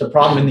isn't just a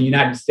problem in the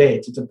United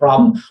States. It's a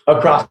problem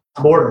across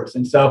borders.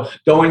 And so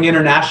going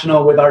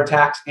international with our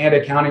tax and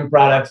accounting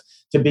products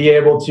to be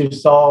able to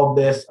solve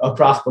this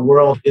across the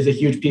world is a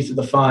huge piece of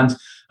the funds.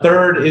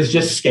 Third is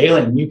just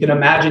scaling. You can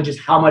imagine just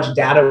how much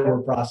data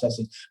we're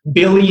processing.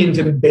 Billions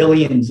and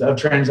billions of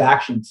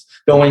transactions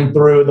going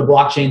through the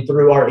blockchain,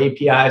 through our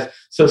APIs.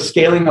 So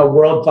scaling a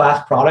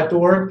world-class product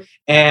org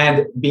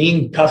and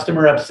being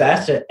customer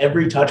obsessed at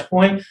every touch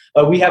point,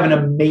 we have an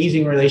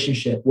amazing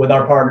relationship with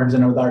our partners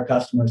and with our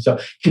customers. So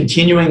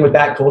continuing with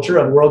that culture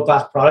of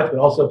world-class product,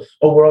 but also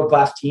a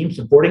world-class team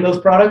supporting those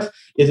products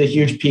is a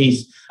huge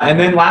piece. And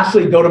then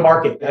lastly, go to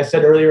market. I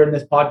said earlier in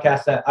this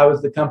podcast that I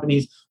was the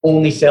company's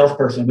only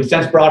salesperson. We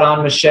since brought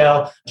on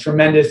Michelle,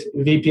 tremendous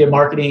VP of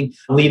marketing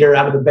leader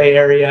out of the Bay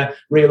Area,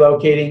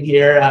 relocating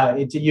here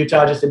into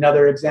Utah, just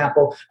another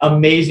example.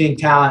 Amazing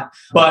talent,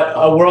 but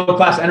a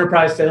world-class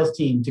enterprise sales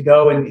team to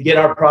go and get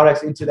our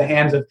products into the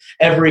hands of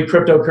every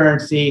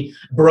cryptocurrency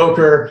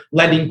broker,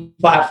 lending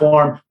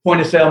platform,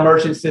 point-of-sale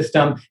merchant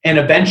system, and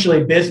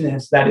eventually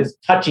business that is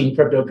touching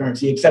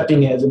cryptocurrency,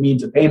 accepting it as a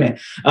means of payment,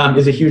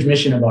 is a huge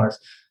mission of ours.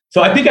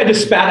 So I think I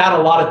just spat out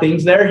a lot of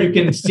things there. You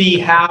can see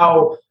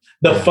how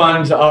the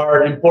funds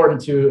are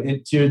important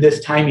to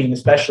this timing,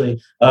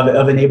 especially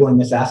of enabling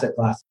this asset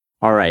class.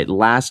 All right,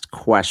 last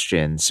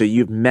question. So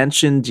you've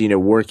mentioned,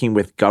 working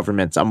with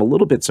governments. I'm a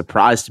little bit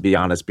surprised, to be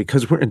honest,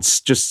 because we're in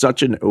just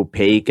such an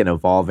opaque and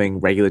evolving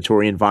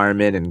regulatory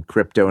environment in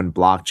crypto and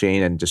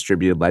blockchain and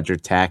distributed ledger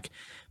tech.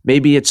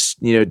 Maybe it's,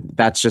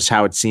 that's just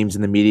how it seems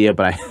in the media,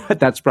 but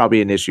that's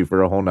probably an issue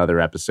for a whole nother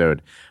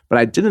episode. But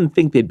I didn't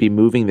think they'd be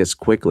moving this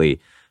quickly.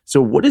 So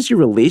what has your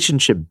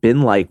relationship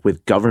been like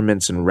with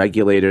governments and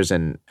regulators,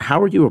 and how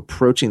are you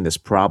approaching this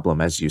problem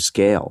as you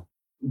scale?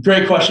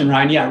 Great question,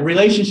 Ryan. Yeah,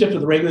 relationships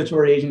with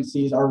regulatory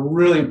agencies are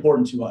really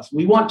important to us.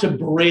 We want to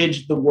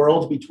bridge the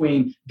world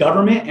between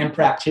government and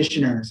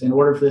practitioners in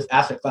order for this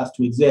asset class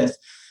to exist.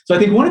 So I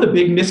think one of the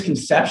big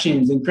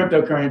misconceptions in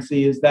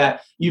cryptocurrency is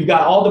that you've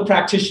got all the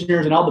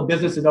practitioners and all the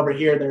businesses over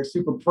here that are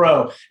super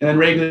pro, and then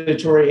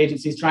regulatory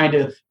agencies trying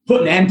to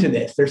put an end to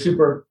this. They're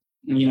super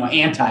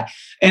anti.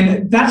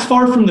 And that's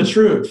far from the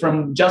truth.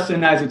 From Justin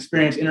and I's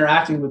experience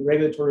interacting with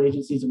regulatory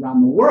agencies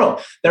around the world,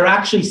 they're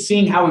actually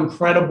seeing how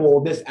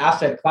incredible this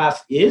asset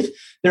class is.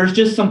 There's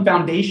just some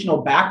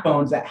foundational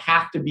backbones that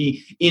have to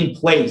be in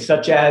place,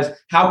 such as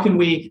how can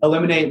we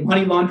eliminate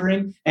money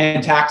laundering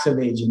and tax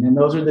evasion? And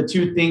those are the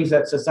two things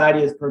that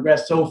society has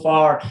progressed so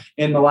far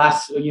in the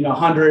last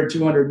 100,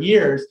 200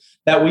 years,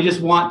 that we just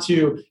want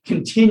to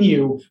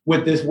continue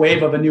with this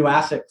wave of a new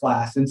asset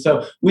class. And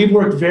so we've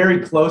worked very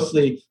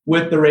closely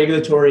with the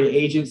regulatory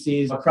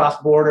agencies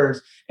across borders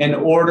in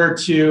order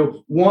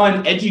to,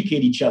 one,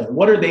 educate each other.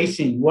 What are they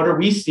seeing? What are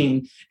we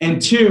seeing?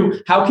 And two,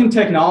 how can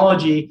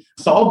technology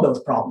solve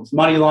those problems,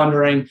 money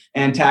laundering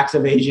and tax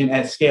evasion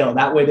at scale?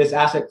 That way, this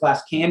asset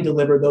class can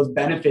deliver those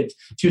benefits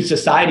to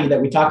society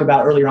that we talked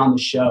about earlier on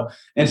the show.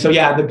 And so,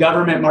 yeah, the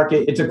government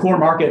market, it's a core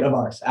market of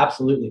ours.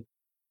 Absolutely.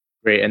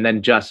 Great. And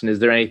then, Justin, is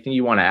there anything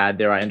you want to add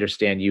there? I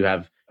understand you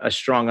have a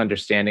strong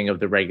understanding of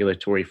the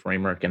regulatory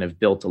framework and have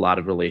built a lot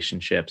of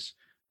relationships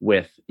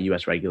with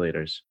U.S.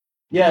 regulators.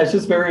 Yeah, it's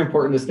just very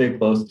important to stay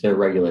close to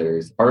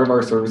regulators. Part of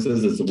our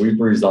services is we've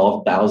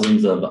resolved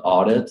thousands of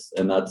audits,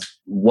 and that's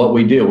what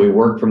we do. We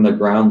work from the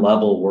ground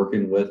level,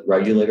 working with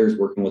regulators,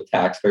 working with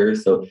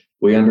taxpayers. So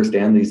we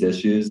understand these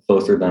issues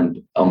closer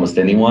than almost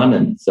anyone.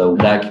 And so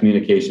that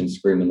communication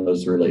stream and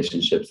those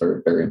relationships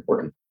are very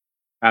important.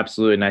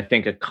 Absolutely. And I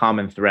think a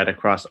common thread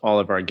across all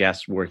of our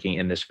guests working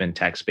in this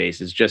fintech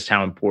space is just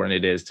how important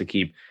it is to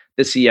keep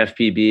the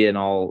CFPB and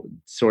all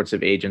sorts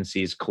of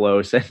agencies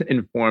close and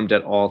informed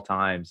at all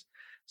times.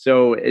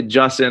 So,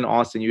 Justin,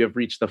 Austin, you have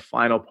reached the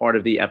final part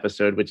of the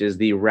episode, which is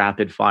the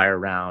rapid fire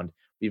round.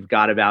 We've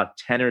got about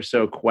 10 or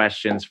so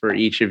questions for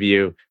each of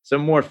you.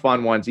 Some more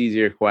fun ones,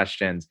 easier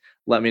questions.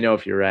 Let me know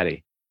if you're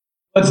ready.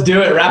 Let's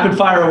do it. Rapid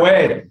fire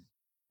away.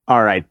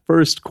 All right.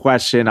 First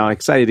question. I'm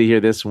excited to hear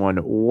this one.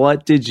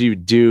 What did you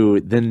do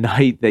the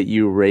night that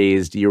you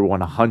raised your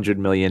 $100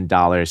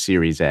 million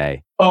Series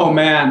A? Oh,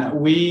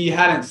 man, we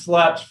hadn't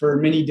slept for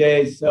many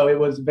days, so it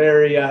was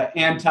very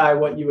anti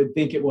what you would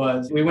think it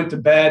was. We went to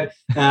bed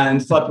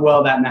and slept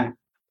well that night.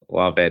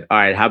 Love it. All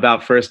right. How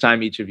about first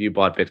time each of you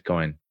bought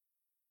Bitcoin?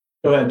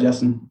 Go ahead,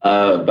 Justin.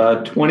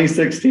 About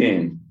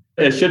 2016.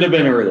 It should have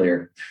been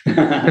earlier.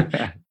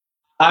 I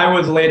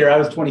was later. I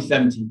was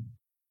 2017.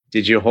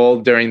 Did you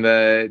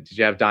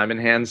have diamond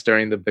hands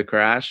during the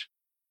crash?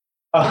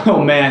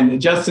 Oh, man.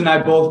 Justin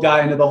and I both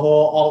got into the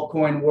whole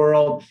altcoin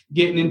world,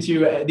 getting into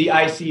the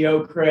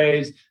ICO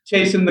craze,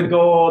 chasing the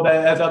gold,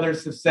 as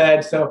others have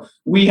said. So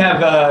we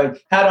have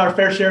had our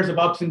fair shares of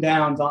ups and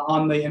downs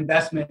on the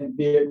investment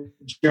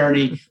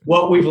journey.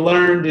 What we've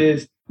learned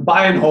is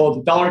buy and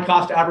hold, dollar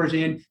cost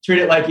averaging, treat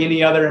it like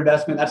any other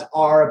investment. That's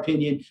our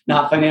opinion,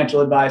 not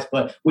financial advice,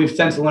 but we've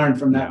since learned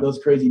from those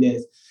crazy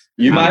days.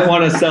 You might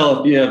want to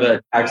sell if you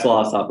have tax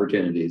loss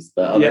opportunities.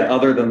 But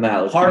other than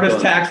that, harvest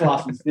tax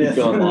losses. Yes.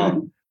 Going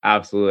on.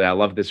 Absolutely. I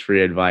love this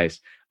free advice.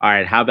 All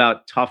right. How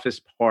about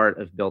toughest part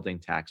of building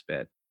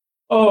TaxBit?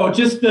 Oh,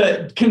 just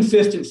the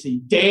consistency.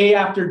 Day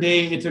after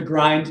day, it's a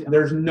grind.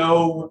 There's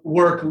no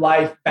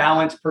work-life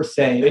balance per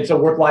se. It's a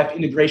work-life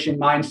integration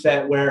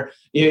mindset where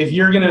if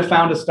you're going to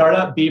found a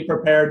startup, be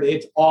prepared.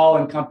 It's all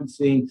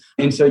encompassing.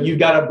 And so you've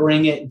got to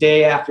bring it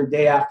day after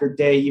day after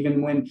day,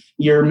 even when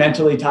you're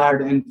mentally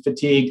tired and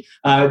fatigued.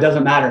 It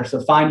doesn't matter. So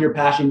find your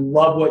passion,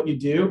 love what you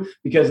do,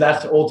 because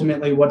that's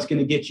ultimately what's going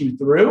to get you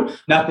through.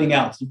 Nothing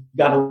else. You've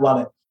got to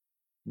love it.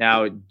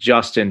 Now,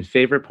 Justin,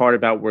 favorite part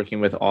about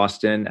working with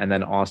Austin, and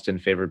then Austin,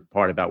 favorite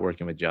part about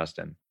working with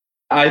Justin?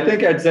 I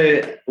think I'd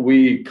say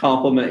we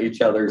complement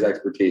each other's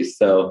expertise.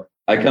 So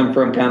I come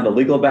from kind of the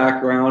legal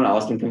background.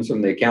 Austin comes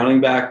from the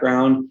accounting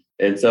background.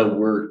 And so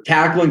we're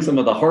tackling some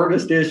of the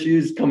hardest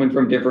issues coming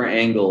from different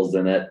angles.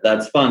 And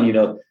that's fun,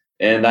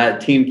 and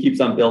that team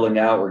keeps on building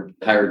out. We're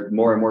hired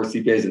more and more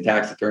CPAs and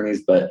tax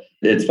attorneys, but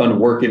it's fun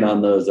working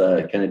on those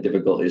kind of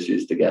difficult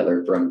issues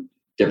together from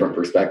different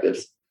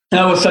perspectives.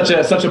 That was such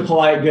a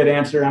polite, good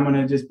answer. I'm going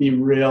to just be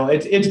real.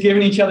 It's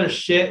giving each other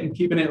shit and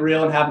keeping it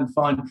real and having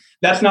fun.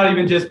 That's not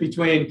even just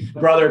between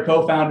brother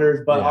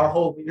co-founders, but our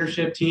whole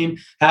leadership team,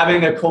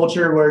 having a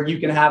culture where you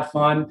can have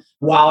fun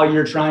while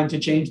you're trying to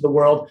change the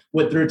world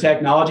through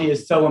technology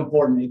is so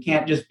important. It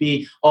can't just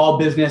be all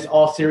business,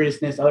 all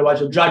seriousness.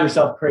 Otherwise, you'll drive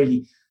yourself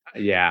crazy.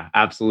 Yeah,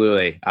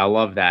 absolutely. I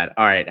love that.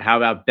 All right. How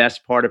about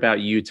best part about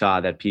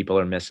Utah that people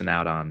are missing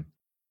out on?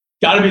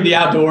 Got to be the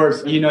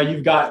outdoors.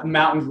 You've got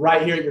mountains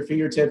right here at your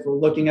fingertips. We're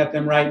looking at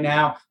them right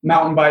now.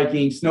 Mountain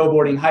biking,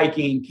 snowboarding,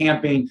 hiking,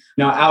 camping,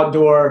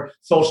 outdoor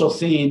social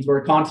scenes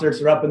where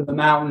concerts are up in the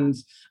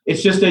mountains.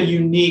 It's just a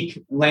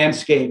unique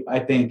landscape, I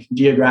think,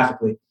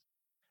 geographically.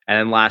 And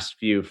then last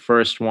few,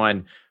 first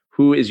one,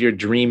 who is your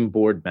dream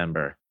board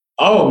member?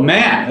 Oh,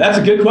 man, that's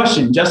a good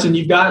question. Justin,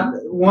 you've got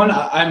one.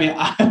 I mean,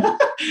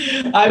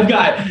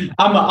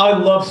 I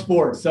love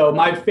sports. So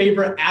my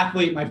favorite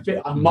athlete, my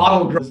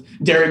model is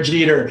Derek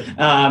Jeter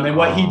and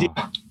what he did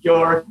in New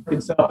York.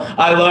 And so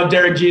I love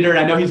Derek Jeter. And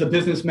I know he's a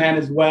businessman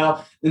as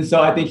well. And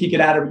so I think he could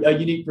add a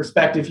unique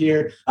perspective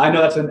here. I know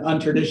that's an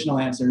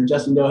untraditional answer.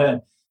 Justin, go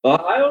ahead.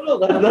 I don't know.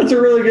 That's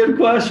a really good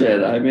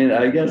question. I mean,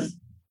 I guess.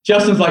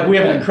 Justin's like, we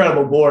have an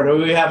incredible board.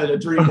 We have a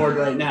dream board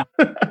right now.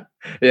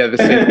 Yeah, the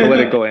same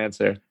political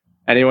answer.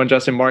 Anyone,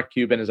 Justin? Mark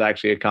Cuban is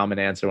actually a common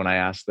answer when I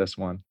asked this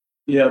one.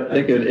 Yeah, I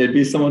think it'd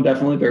be someone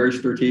definitely very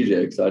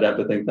strategic. So I'd have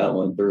to think that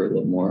one through a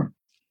little more.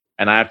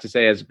 And I have to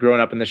say, as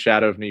growing up in the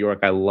shadow of New York,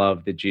 I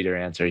love the Jeter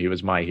answer. He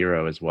was my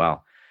hero as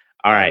well.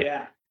 All right.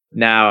 Yeah.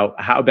 Now,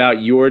 how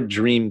about your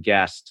dream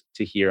guest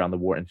to hear on the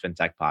Wharton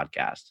FinTech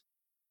podcast?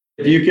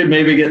 If you could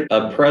maybe get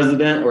a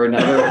president or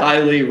another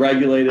highly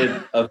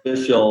regulated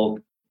official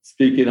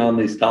speaking on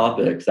these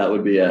topics, that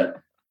would be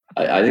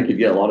I think you'd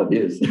get a lot of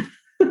views.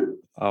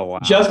 Oh, wow.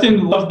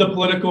 Justin loves the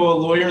political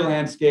lawyer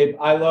landscape.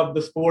 I love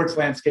the sports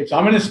landscape. So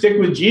I'm going to stick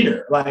with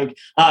Jeter. Like,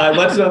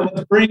 let's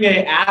bring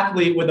an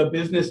athlete with a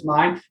business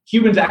mind.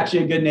 Cuban's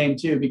actually a good name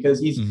too, because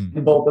he's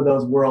in both of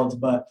those worlds.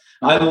 But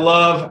I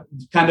love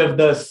kind of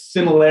the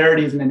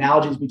similarities and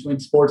analogies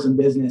between sports and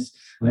business.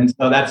 And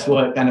so that's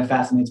what kind of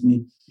fascinates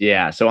me.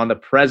 Yeah. So on the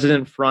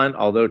president front,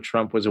 although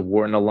Trump was a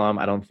Wharton alum,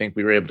 I don't think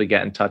we were able to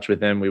get in touch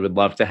with him. We would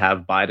love to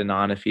have Biden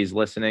on if he's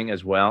listening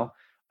as well.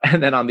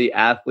 And then on the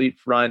athlete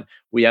front,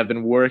 we have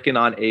been working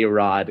on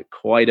A-Rod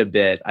quite a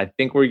bit. I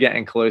think we're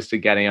getting close to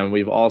getting him.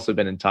 We've also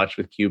been in touch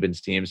with Cuban's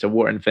team. So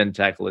Wharton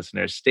FinTech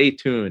listeners, stay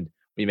tuned.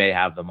 We may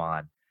have them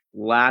on.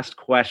 Last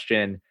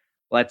question.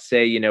 Let's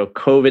say,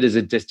 COVID is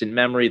a distant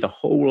memory. The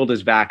whole world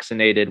is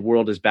vaccinated.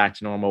 World is back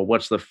to normal.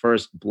 What's the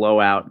first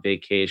blowout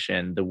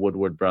vacation the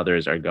Woodward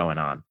brothers are going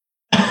on?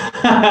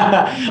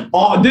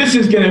 This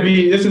is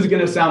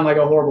going to sound like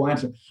a horrible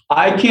answer.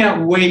 I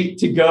can't wait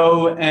to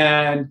go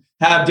and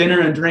have dinner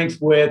and drinks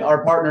with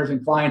our partners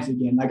and clients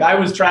again. Like, I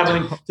was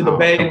traveling to the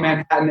Bay in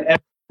Manhattan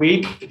every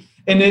week.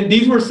 And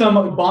these were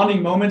some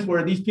bonding moments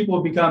where these people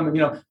have become,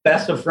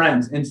 best of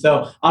friends. And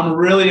so I'm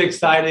really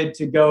excited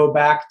to go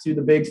back to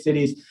the big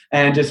cities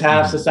and just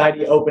have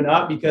society open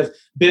up, because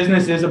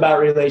business is about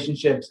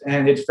relationships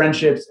and it's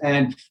friendships.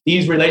 And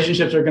these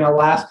relationships are going to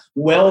last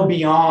well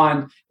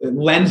beyond the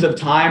lens of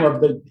time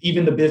of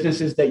even the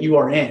businesses that you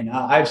are in.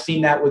 I've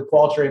seen that with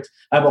Qualtrics.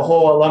 I have a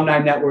whole alumni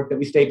network that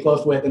we stay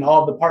close with and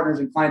all of the partners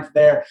and clients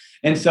there.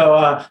 And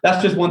so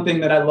that's just one thing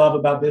that I love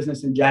about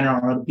business in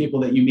general, are the people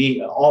that you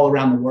meet all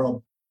around the world.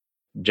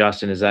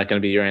 Justin, is that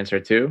going to be your answer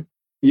too?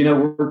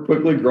 We're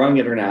quickly growing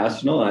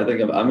international. And I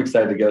think I'm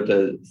excited to go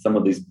to some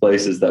of these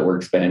places that we're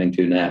expanding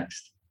to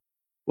next.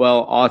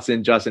 Well,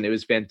 Austin, Justin, it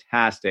was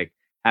fantastic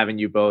having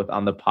you both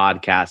on the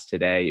podcast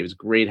today. It was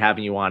great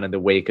having you on in the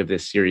wake of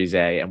this Series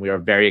A, and we are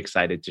very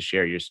excited to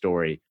share your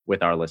story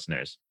with our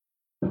listeners.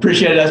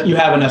 Appreciate you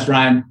having us,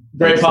 Ryan.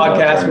 Great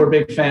podcast. We're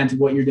big fans of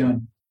what you're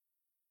doing.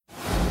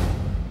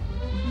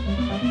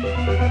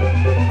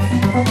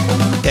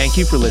 Thank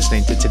you for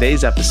listening to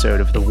today's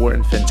episode of the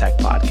Wharton FinTech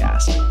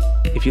Podcast.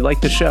 If you like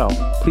the show,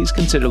 please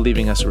consider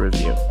leaving us a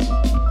review.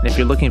 And if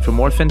you're looking for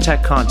more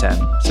FinTech content,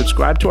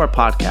 subscribe to our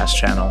podcast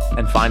channel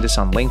and find us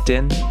on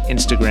LinkedIn,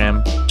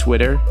 Instagram,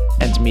 Twitter,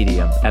 and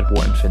Medium at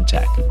Wharton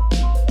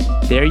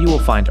FinTech. There you will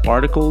find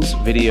articles,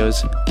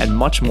 videos, and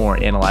much more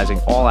analyzing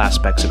all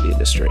aspects of the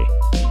industry.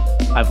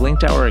 I've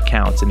linked our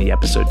accounts in the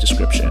episode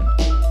description.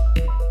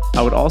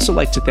 I would also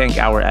like to thank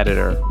our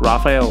editor,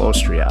 Rafael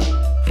Ostria,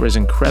 for his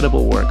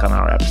incredible work on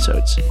our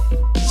episodes.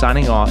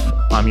 Signing off,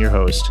 I'm your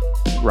host,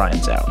 Ryan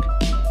Zauk.